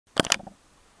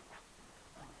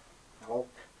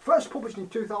First published in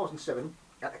 2007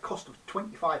 at a cost of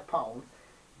 £25,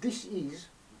 this is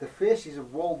The Faces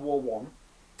of World War One,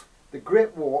 The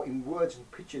Great War in Words and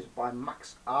Pictures by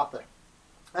Max Arthur.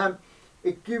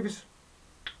 It gives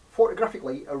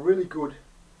photographically a really good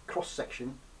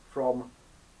cross-section from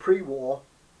pre-war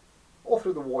all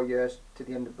through the war years to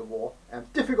the end of the war.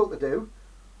 Difficult to do,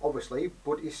 obviously,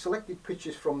 but he's selected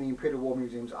pictures from the Imperial War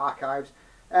Museum's archives.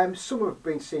 Some have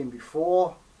been seen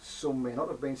before, some may not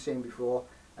have been seen before,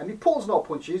 and he pulls no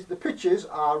punches. The pictures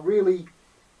are really,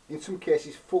 in some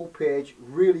cases, full page,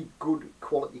 really good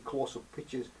quality close-up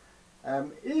pictures.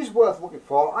 It is worth looking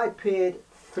for. I paid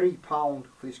 £3 for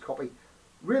this copy.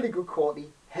 Really good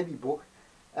quality, heavy book.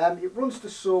 It runs to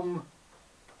some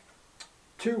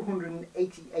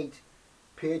 288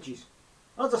 pages.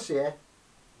 As I say,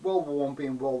 World War One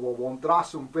being World War One, there are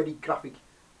some very graphic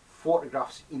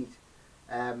photographs in it.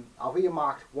 I've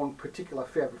earmarked one particular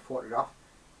favourite photograph,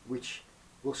 which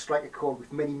will strike a chord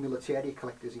with many military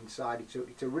collectors inside.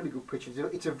 It's a really good picture.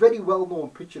 It's a very well-known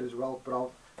picture as well,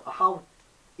 but I have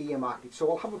earmarked it,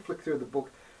 so I'll have a flick through the book.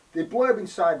 The blurb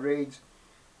inside reads,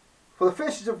 "For the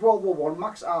Faces of World War One,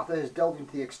 Max Arthur has delved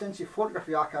into the extensive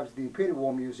photography archives of the Imperial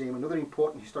War Museum and other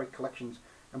important historic collections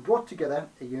and brought together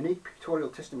a unique pictorial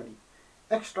testimony.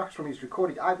 Extracts from his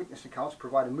recorded eyewitness accounts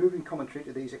provide a moving commentary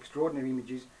to these extraordinary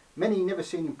images, many never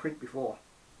seen in print before,"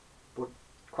 but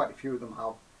quite a few of them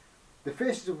have. "The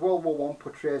Faces of World War One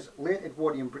portrays late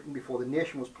Edwardian Britain before the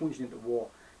nation was plunged into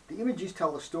war. The images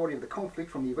tell the story of the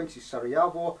conflict from the events of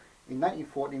Sarajevo in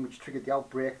 1914, which triggered the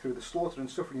outbreak, through the slaughter and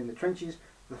suffering in the trenches,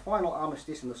 the final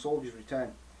armistice and the soldiers'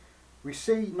 return. We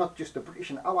see not just the British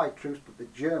and Allied troops, but the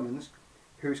Germans,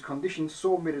 whose conditions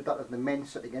so mirrored that of the men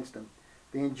set against them.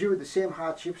 They endured the same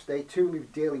hardships. They too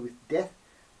lived daily with death,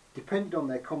 depended on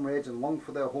their comrades and longed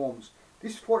for their homes.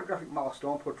 This photographic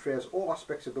milestone portrays all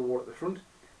aspects of the war at the front,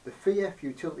 the fear,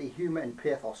 futility, humour and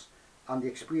pathos, and the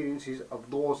experiences of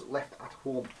those left at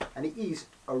home." And it is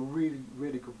a really,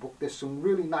 really good book. There's some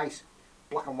really nice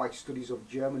black and white studies of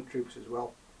German troops as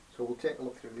well. So we'll take a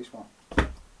look through this one.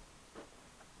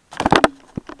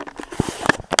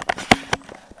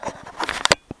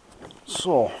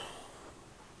 So,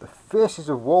 The Faces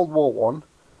of World War One,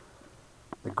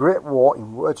 The Great War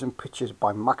in Words and Pictures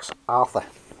by Max Arthur.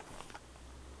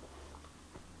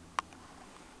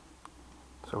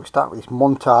 So we start with this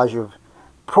montage of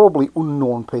probably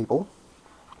unknown people.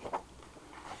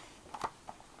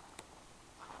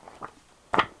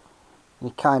 And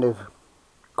it kind of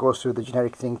goes through the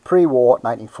generic thing. Pre-war,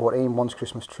 1914, Once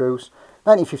Christmas Truce.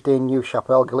 1915, New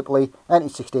Chapelle, Gallipoli.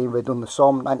 1916, Verdun the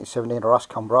Somme. 1917, Arras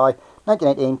Cambrai.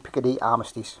 1918, Picardy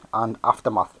Armistice and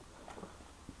Aftermath.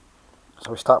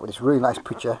 So we start with this really nice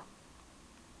picture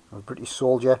of a British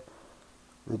soldier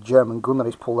with a German gun that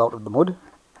he's pulled out of the mud.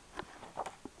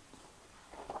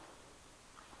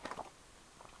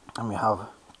 And we have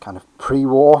kind of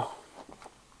pre-war,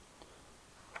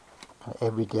 kind of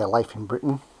everyday life in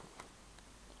Britain.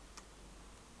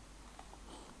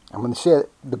 And when they say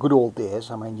the good old days,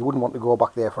 I mean, you wouldn't want to go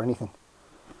back there for anything.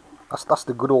 That's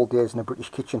the good old days in a British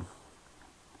kitchen,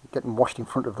 getting washed in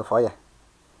front of the fire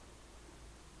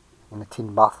in a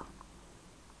tin bath.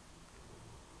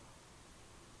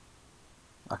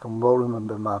 I can well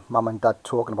remember my mum and dad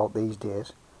talking about these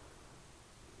days.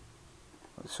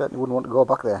 I certainly wouldn't want to go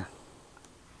back there.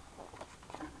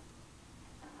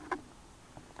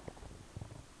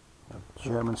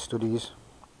 German studies.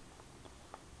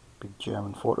 Big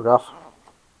German photograph.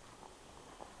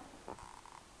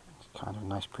 It's kind of a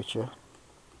nice picture.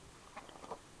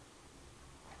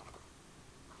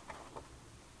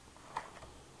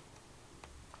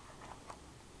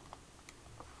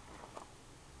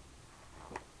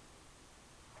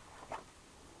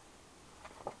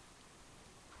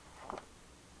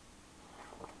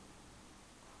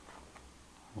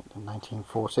 In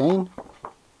 1914.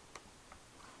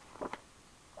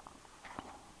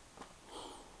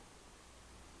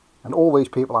 And all these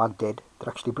people aren't dead. They're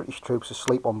actually British troops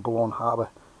asleep on Boulogne Harbour,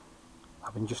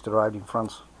 having just arrived in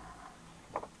France.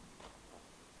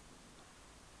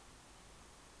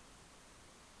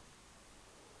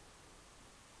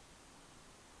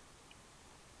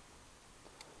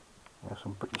 There are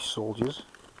some British soldiers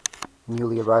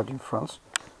newly arrived in France.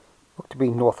 Look to be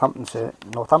Northamptonshire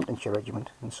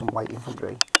Regiment and some light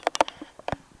infantry.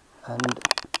 And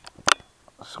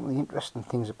some of the interesting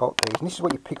things about these, and this is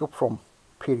what you pick up from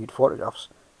period photographs.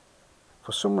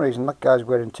 For some reason that guy's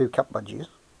wearing two cap badges,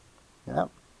 yeah,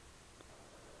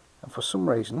 and for some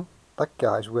reason that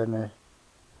guy's wearing a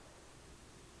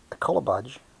collar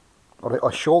badge, or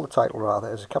a shoulder title rather,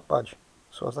 as a cap badge.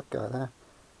 So is that guy there.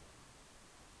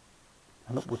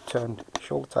 An upward turned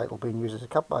shoulder title being used as a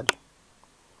cap badge.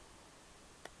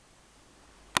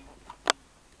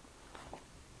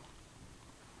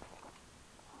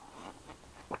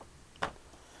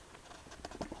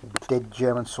 A dead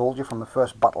German soldier from the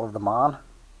first Battle of the Marne.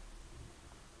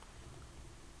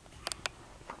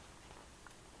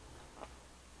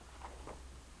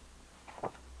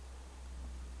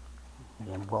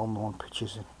 Again, well-known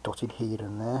pictures dotted here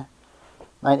and there.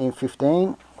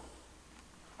 1915.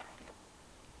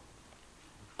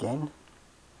 Again,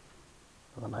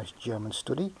 another nice German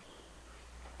study.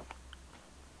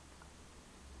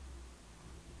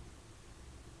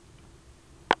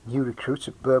 New recruits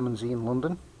at Bermondsey in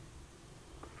London.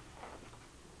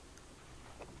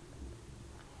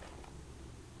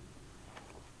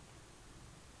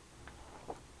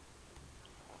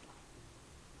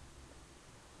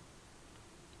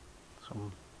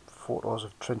 Some photos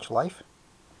of trench life.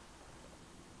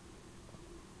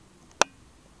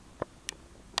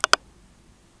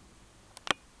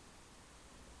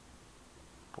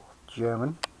 Both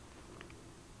German,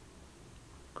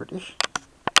 British.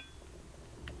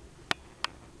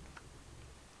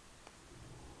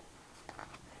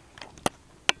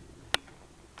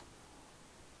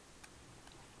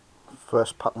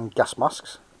 First pattern gas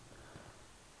masks.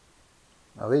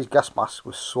 Now these gas masks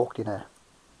were soaked in a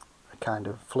kind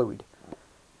of fluid,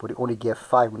 but it only gave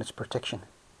 5 minutes protection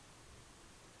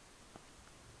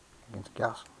against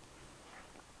gas.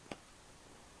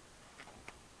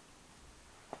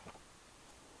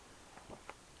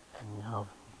 And you have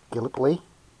Gallipoli.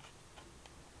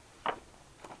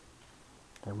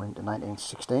 Then went to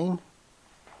 1916.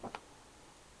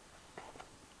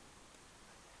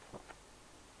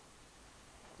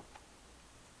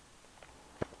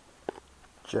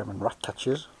 German rat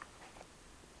catchers.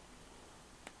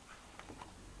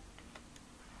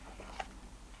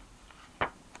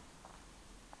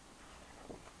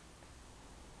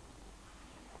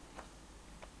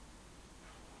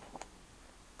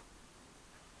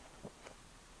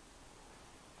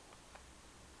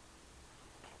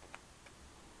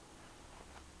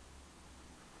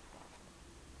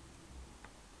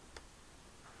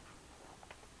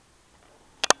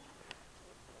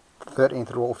 The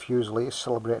 13th Royal Fusiliers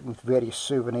celebrating with various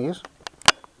souvenirs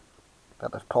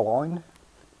that they've purloined.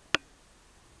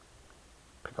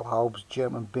 Pickelhaubes,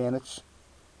 German bayonets,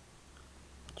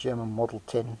 German Model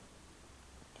 10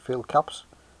 field caps.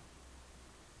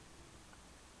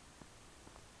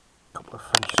 A couple of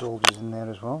French soldiers in there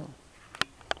as well.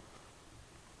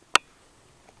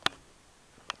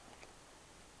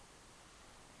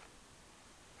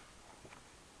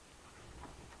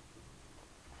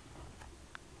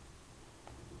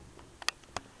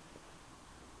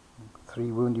 Three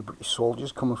wounded British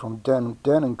soldiers coming from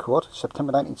Dernancourt,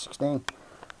 September 1916,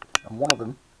 and one of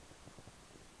them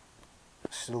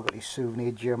still got his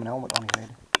souvenir German helmet on his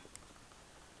head.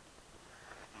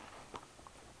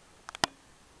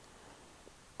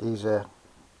 These are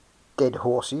dead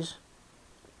horses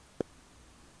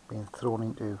being thrown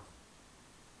into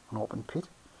an open pit.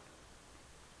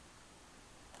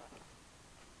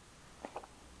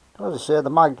 As I say,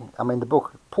 the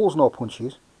book pulls no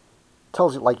punches.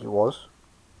 Tells it like it was.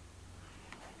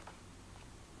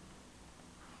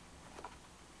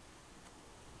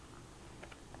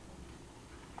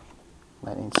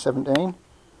 (1917).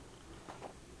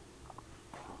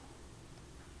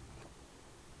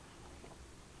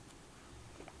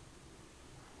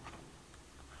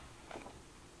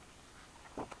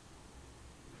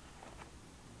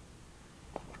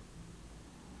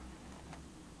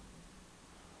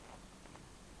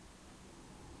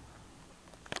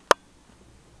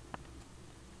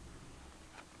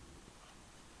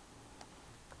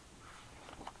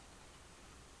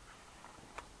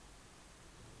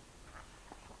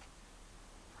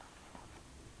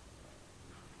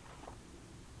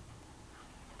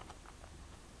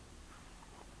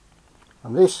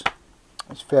 And this is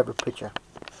his favourite picture.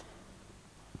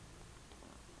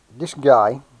 This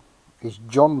guy is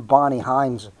John Barney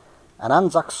Hines, an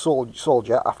Anzac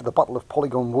soldier after the Battle of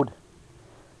Polygon Wood.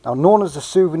 Now known as the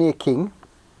Souvenir King,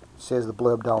 says the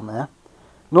blurb down there,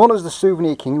 known as the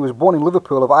Souvenir King, he was born in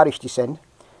Liverpool of Irish descent.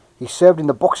 He served in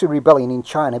the Boxer Rebellion in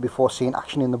China before seeing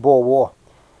action in the Boer War.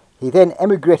 He then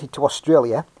emigrated to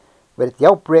Australia, where at the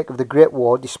outbreak of the Great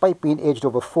War, despite being aged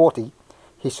over 40,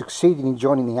 he succeeded in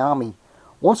joining the army.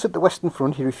 Once at the Western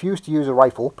Front, he refused to use a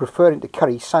rifle, preferring to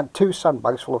carry 2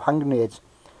 sandbags full of hand grenades.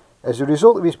 As a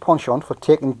result of his penchant for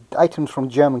taking items from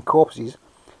German corpses,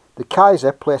 the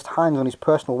Kaiser placed Heinz on his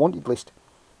personal wanted list.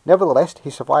 Nevertheless, he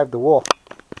survived the war.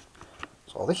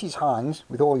 So this is Heinz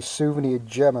with all his souvenir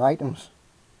German items.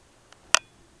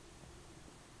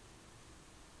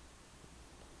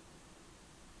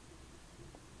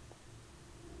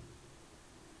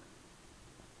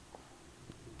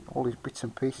 All these bits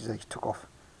and pieces that he took off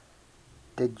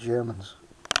dead Germans.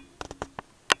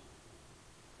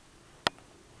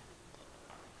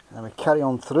 And we carry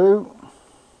on through.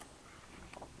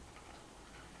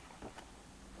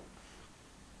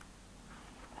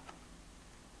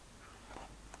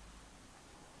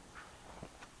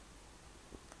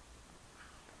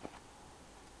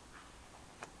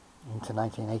 Into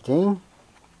 1918,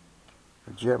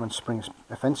 the German spring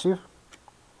offensive.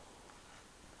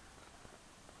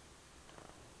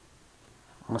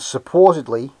 And a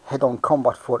supposedly head-on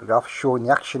combat photograph showing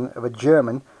the action of a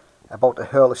German about to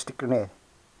hurl a stick grenade.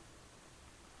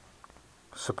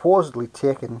 Supposedly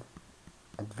taken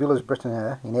at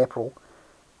Villers-Bretonneux in April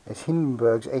as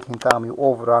Hindenburg's 18th Army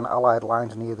overran Allied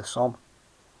lines near the Somme.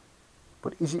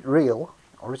 But is it real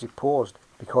or is it posed?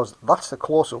 Because that's the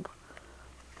close-up,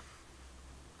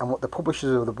 and what the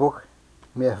publishers of the book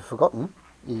may have forgotten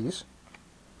is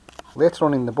later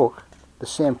on in the book the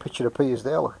same picture appears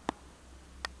there. Look.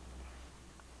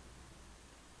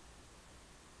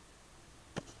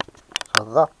 So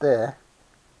that there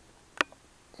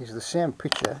is the same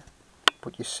picture,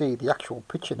 but you see the actual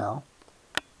picture now,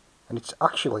 and it's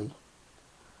actually,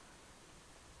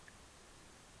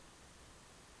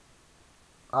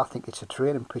 I think it's a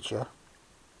training picture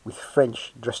with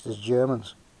French dressed as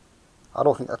Germans. I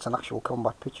don't think that's an actual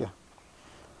combat picture.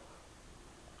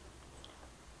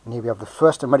 And here we have the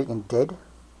 1st American dead,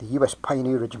 the US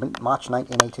Pioneer Regiment, March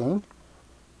 1918.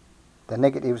 The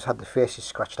negatives had the faces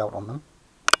scratched out on them.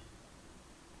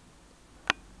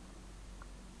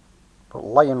 But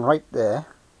lying right there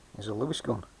is a Lewis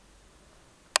gun.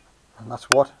 And that's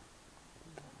what?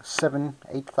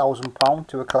 £8,000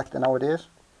 to a collector nowadays.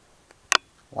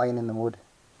 Lying in the mud.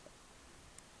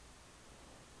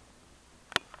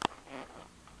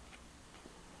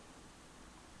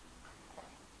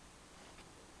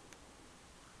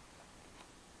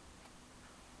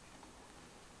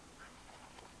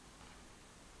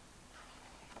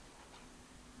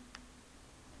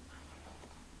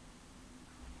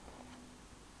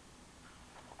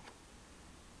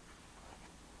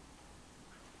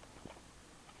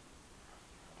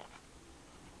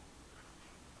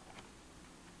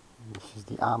 This is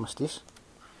the armistice.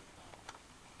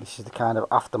 This is the kind of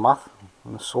aftermath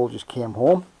when the soldiers came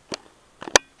home.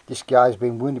 This guy's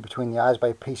been wounded between the eyes by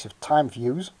a piece of time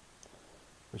fuse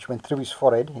which went through his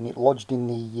forehead and it lodged in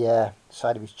the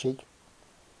side of his cheek.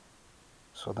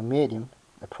 So they made him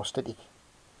a prosthetic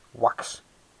wax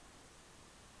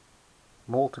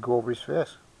mold to go over his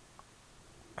face.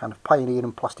 Kind of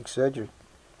pioneering plastic surgery.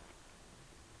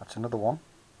 That's another one.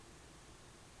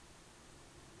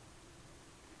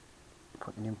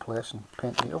 Putting it in place and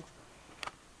painting it up.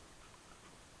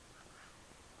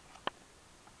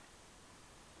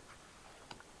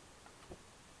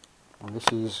 And this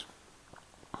is,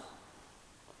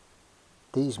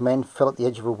 these men fell at the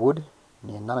edge of a wood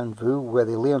near Nananvu where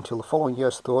they lay until the following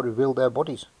year's thaw revealed their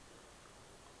bodies.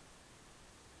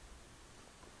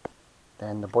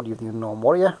 Then the body of the unknown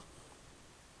warrior,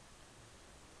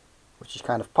 which is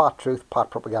kind of part truth, part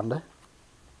propaganda.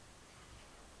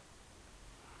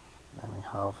 Then we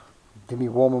have Vimy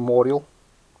War Memorial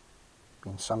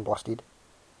being sandblasted,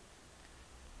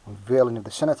 unveiling of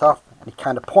the cenotaph, and it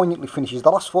kind of poignantly finishes.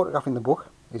 The last photograph in the book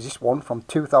is this one from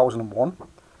 2001.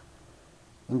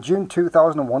 In June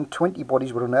 2001, 20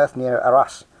 bodies were unearthed near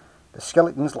Arras. The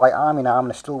skeletons lie arm in arm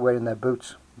and are still wearing their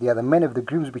boots. They are the men of the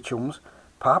Grimsby Chums,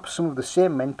 perhaps some of the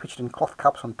same men pictured in cloth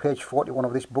caps on page 41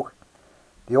 of this book.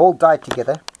 They all died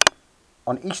together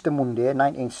on Easter Monday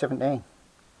 1917.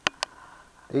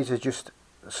 These are just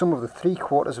some of the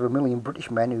 750,000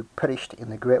 British men who perished in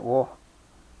the Great War.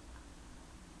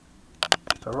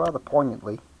 So rather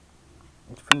poignantly,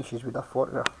 it finishes with that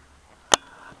photograph.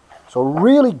 So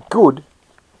really good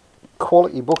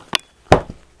quality book.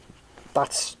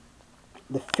 That's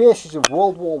The Faces of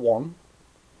World War One,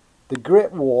 The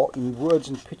Great War in Words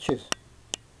and Pictures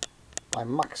by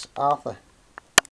Max Arthur.